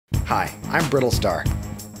Hi, I'm Brittlestar.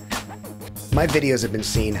 My videos have been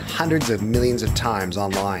seen hundreds of millions of times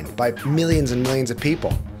online by millions and millions of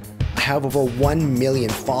people. I have over 1 million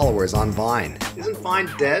followers on Vine. Isn't Vine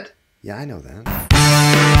dead? Yeah, I know that.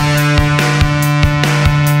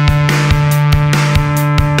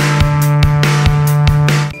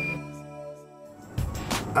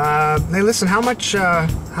 Hey, listen, how much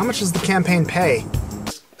does the campaign pay?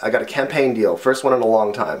 I got a campaign deal, first one in a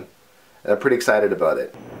long time, and I'm pretty excited about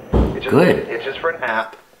it. Good. It's just for an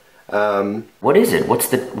app. What is it? What's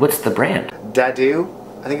the brand? Dadu,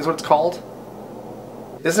 I think is what it's called.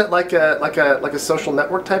 Isn't it like a social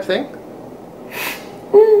network type thing?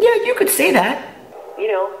 Yeah, you could say that.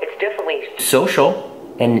 You know, it's definitely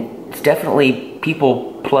social, and it's definitely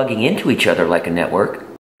people plugging into each other like a network.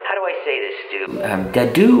 How do I say this, Stu?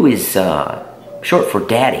 Dadu is short for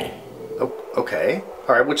daddy. Oh, okay.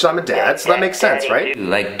 All right, which I'm a dad, so that makes sense, right?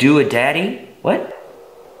 Like do a daddy? What?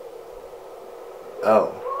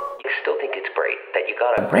 Oh. You still think it's great that you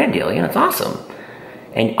got a brand deal, you know, it's awesome.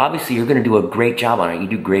 And obviously you're gonna do a great job on it. You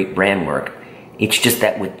do great brand work. It's just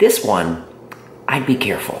that with this one, I'd be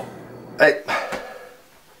careful. But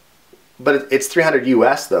it's 300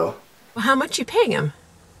 US though. Well, how much you paying him?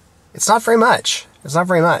 It's not very much. It's not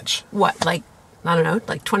very much. What, like, I don't know,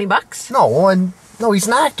 like 20 bucks? No, he's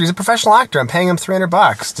an actor. He's a professional actor. I'm paying him 300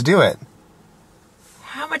 bucks to do it.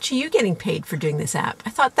 How much are you getting paid for doing this app?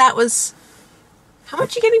 I thought that was... How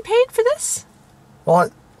much are you getting paid for this? Well,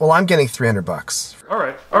 I'm getting 300 bucks. All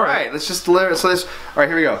right. Let's just deliver. So all right,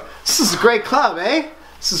 here we go. This is a great club, eh?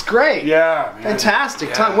 This is great. Yeah, man. Fantastic.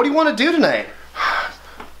 Yeah. Tom, what do you want to do tonight?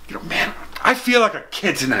 You know, man, I feel like a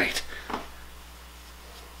kid tonight.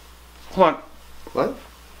 Hold on. What?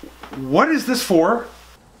 What is this for?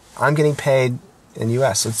 I'm getting paid in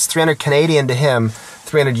US. So it's 300 Canadian to him,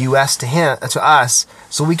 300 US to to us.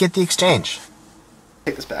 So we get the exchange.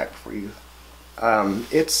 Take this back before you.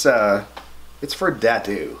 It's for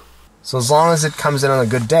Dadu. So as long as it comes in on a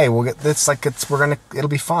good day, we'll get. It'll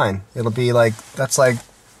be fine. It'll be that's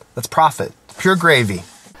profit. Pure gravy.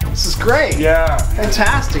 This is great. Yeah.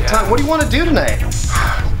 Fantastic. Yeah. Tom, what do you want to do tonight?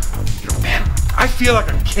 You know, man, I feel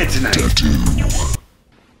like a kid tonight.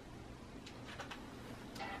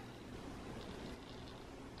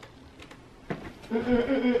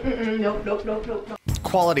 Nope.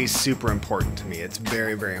 Quality is super important to me. It's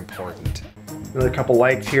very, very important. Another couple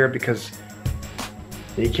lights here because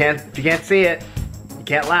if you can't see it, you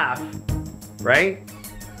can't laugh, right?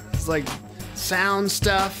 It's like sound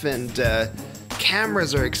stuff and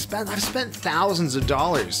cameras are expensive. I've spent thousands of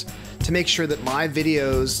dollars to make sure that my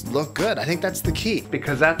videos look good. I think that's the key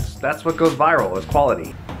because that's what goes viral is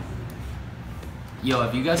quality. Yo,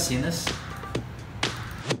 have you guys seen this?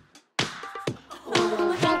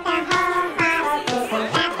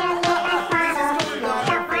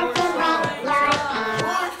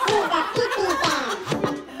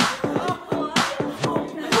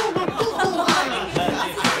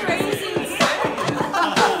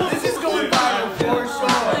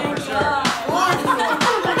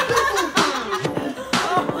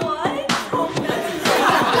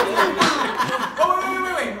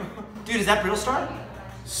 Dude, is that Brittlestar?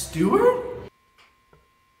 Stewart?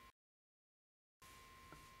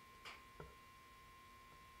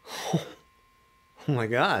 Oh my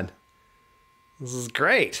God. This is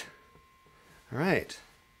great. All right.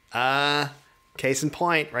 Case in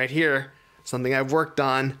point right here. Something I've worked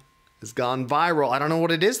on has gone viral. I don't know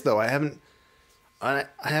what it is though. I haven't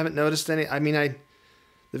noticed any. I mean,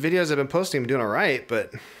 the videos I've been posting I'm doing all right,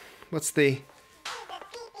 but what's the...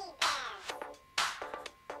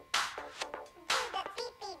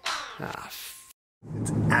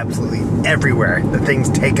 It's absolutely everywhere. The thing's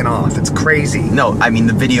taken off. It's crazy. No, I mean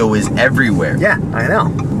the video is everywhere. Yeah, I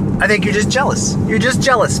know. I think you're just jealous. You're just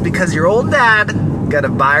jealous because your old dad got a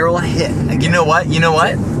viral hit. You know what? You know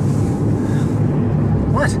what?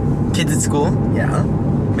 What? Kids at school Yeah.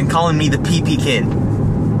 been calling me the pee-pee kid.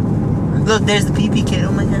 Look, there's the pee-pee kid.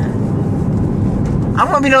 Oh my God. I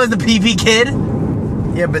don't want to be known as the pee-pee kid.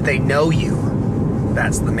 Yeah, but they know you.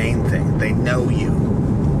 That's the main thing. They know you.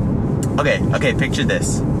 Okay, picture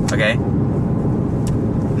this, okay?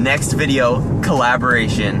 Next video,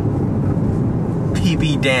 collaboration,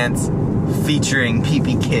 pee-pee dance featuring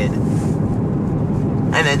pee-pee kid.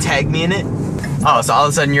 And then tag me in it? Oh, so all of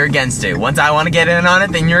a sudden you're against it. Once I want to get in on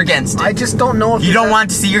it, then you're against it. I just don't know if... You don't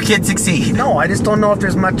want to see your kid succeed. No, I just don't know if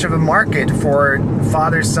there's much of a market for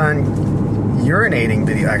father-son urinating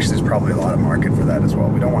video. Actually, there's probably a lot of market for that as well.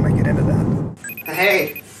 We don't want to get into that.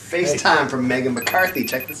 Hey, FaceTime from Meghan McCarthy.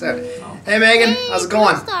 Check this out. Hey, Meghan. Hey, how's it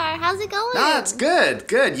going? Brittlestar, how's it going? Ah, it's good.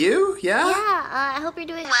 Good. You? Yeah? Yeah, I hope you're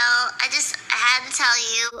doing well. I had to tell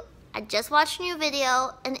you, I just watched a new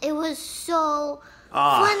video, and it was so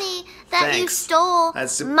funny that you stole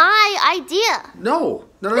my idea. No.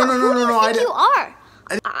 Who do you think you are?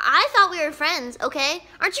 I thought we were friends, okay?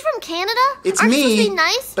 Aren't you from Canada? It's Aren't me, you supposed to be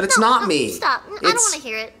nice? but it's not me. Stop. I don't want to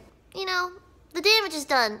hear it. You know, the damage is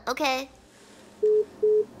done, okay?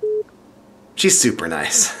 She's super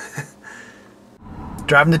nice.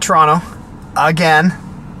 Driving to Toronto again.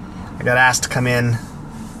 I got asked to come in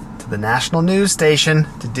to the national news station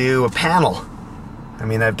to do a panel. I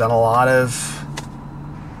mean, I've done a lot of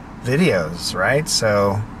videos, right?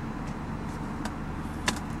 So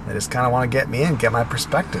they just kind of want to get me in, get my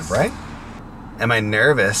perspective, right? Am I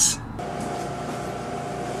nervous?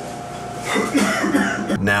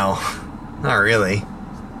 No, not really.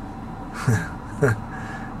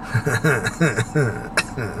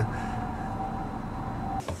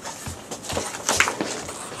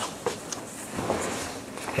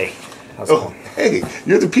 Hey, how's it going? Hey,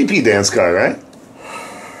 you're the pee-pee dance guy, right?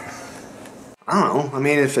 I don't know. I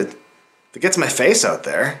mean, if it gets my face out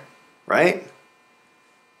there, right?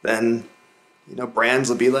 Then, you know, brands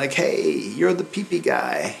will be like, hey, you're the pee-pee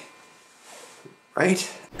guy. Right?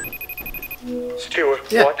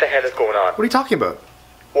 Stuart, what the hell is going on? What are you talking about?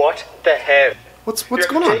 What the hell? What's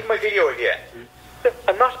going on? Take my video again. Look,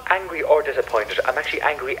 I'm not angry or disappointed. I'm actually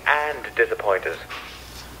angry and disappointed.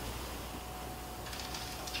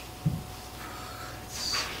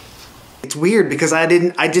 It's weird because I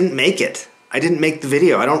didn't make it. I didn't make the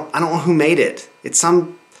video. I don't know who made it. It's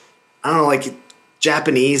some, I don't know, like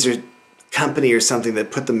Japanese or company or something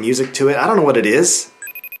that put the music to it. I don't know what it is.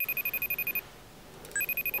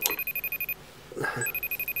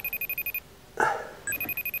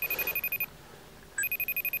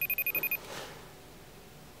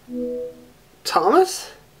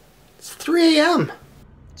 Thomas? It's 3 a.m.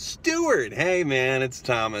 Stuart, hey man, it's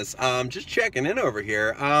Thomas. Just checking in over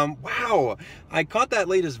here. Wow, I caught that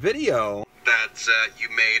latest video that you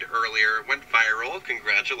made earlier. It went viral.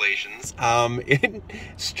 Congratulations. It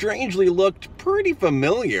strangely looked pretty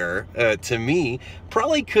familiar to me.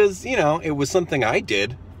 Probably because, you know, it was something I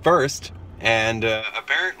did first. And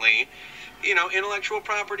apparently, you know, intellectual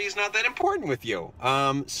property is not that important with you.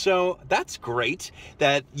 So that's great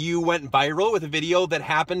that you went viral with a video that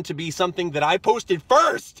happened to be something that I posted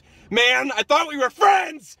first. Man, I thought we were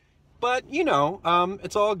friends! But, you know,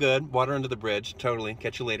 it's all good. Water under the bridge. Totally.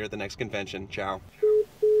 Catch you later at the next convention. Ciao.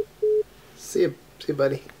 See you,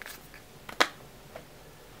 buddy.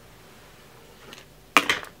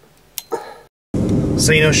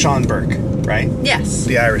 So you know Seán Burke, right? Yes.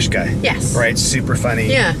 The Irish guy. Yes. Right, super funny,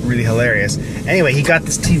 yeah, really hilarious. Anyway, he got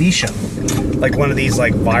this TV show. Like one of these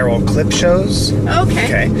like viral clip shows.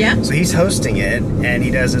 Okay. Yeah. So he's hosting it and he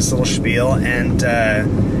does this little spiel and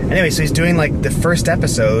anyway, so he's doing like the first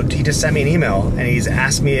episode. He just sent me an email and he's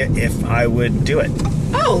asked me if I would do it.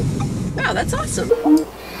 Oh, wow, that's awesome.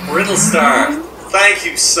 Brittlestar, thank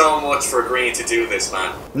you so much for agreeing to do this,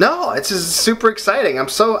 man. No, it's just super exciting. I'm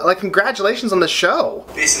so, like, congratulations on the show.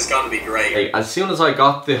 This is gonna be great. Hey, as soon as I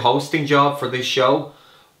got the hosting job for this show,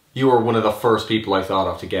 you were one of the first people I thought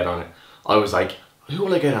of to get on it. I was like, who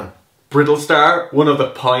will I get on? Brittlestar, one of the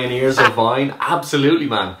pioneers of Vine. Absolutely,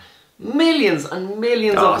 man. Millions and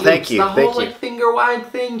millions of thank views. you, The whole like finger wag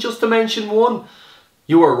thing, just to mention one.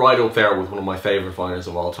 You were right up there with one of my favourite Viners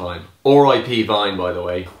of all time. R.I.P. Vine, by the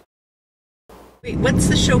way. Wait, what's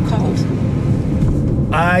the show called?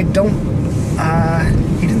 I don't,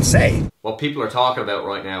 he didn't say. What people are talking about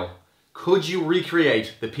right now. Could you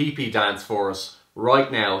recreate the pee-pee dance for us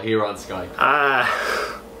right now here on Skype?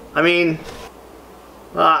 I mean,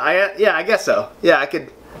 yeah, I guess so. Yeah, I could,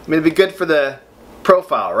 I mean, it'd be good for the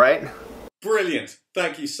profile, right? Brilliant.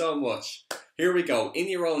 Thank you so much. Here we go, in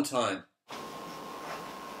your own time.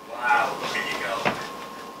 Wow, look at you go.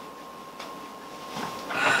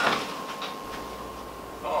 Wow.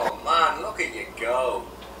 Oh man, look at you go.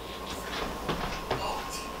 Oh.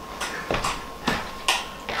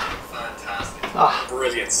 Fantastic.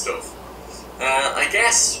 Brilliant stuff. I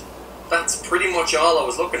guess that's pretty much all I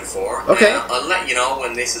was looking for. Okay. I'll let you know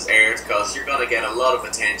when this is aired because you're going to get a lot of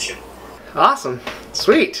attention. Awesome.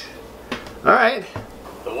 Sweet. All right.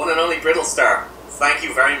 The one and only Brittlestar. Thank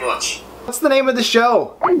you very much. What's the name of the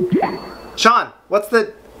show? Seán, what's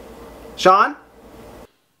the... Seán?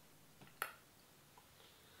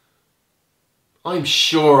 I'm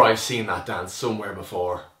sure I've seen that dance somewhere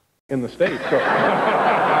before. In the States,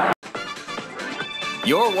 so...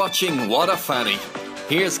 You're watching What a Fanny.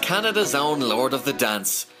 Here's Canada's own Lord of the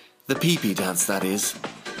Dance. The pee-pee dance, that is.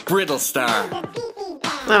 Brittlestar.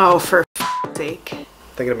 Oh, for f***'s sake.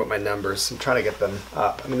 thinking about my numbers. I'm trying to get them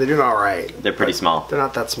up. I mean, they're doing all right. They're pretty small. They're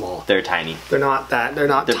not that small. They're tiny. They're not tiny.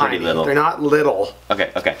 Pretty little. They're not little.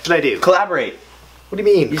 Okay, okay. What did I do? Collaborate. What do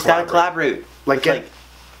you mean? You just gotta collaborate. Like get,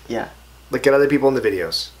 yeah. Like get other people in the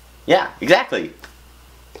videos. Yeah, exactly.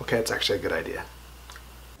 Okay, it's actually a good idea.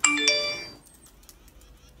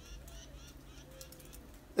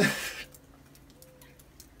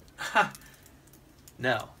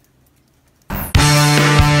 No.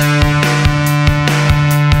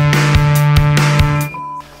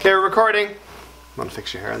 Okay, we're recording. Want to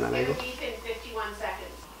fix your hair on that angle? In 51 seconds.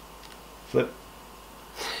 Flip.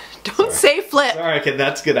 Don't say flip. Sorry, okay,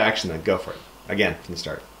 that's good action then. Go for it. Again, from the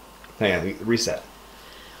start. Hang on, reset.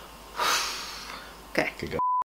 Okay. Okay, go.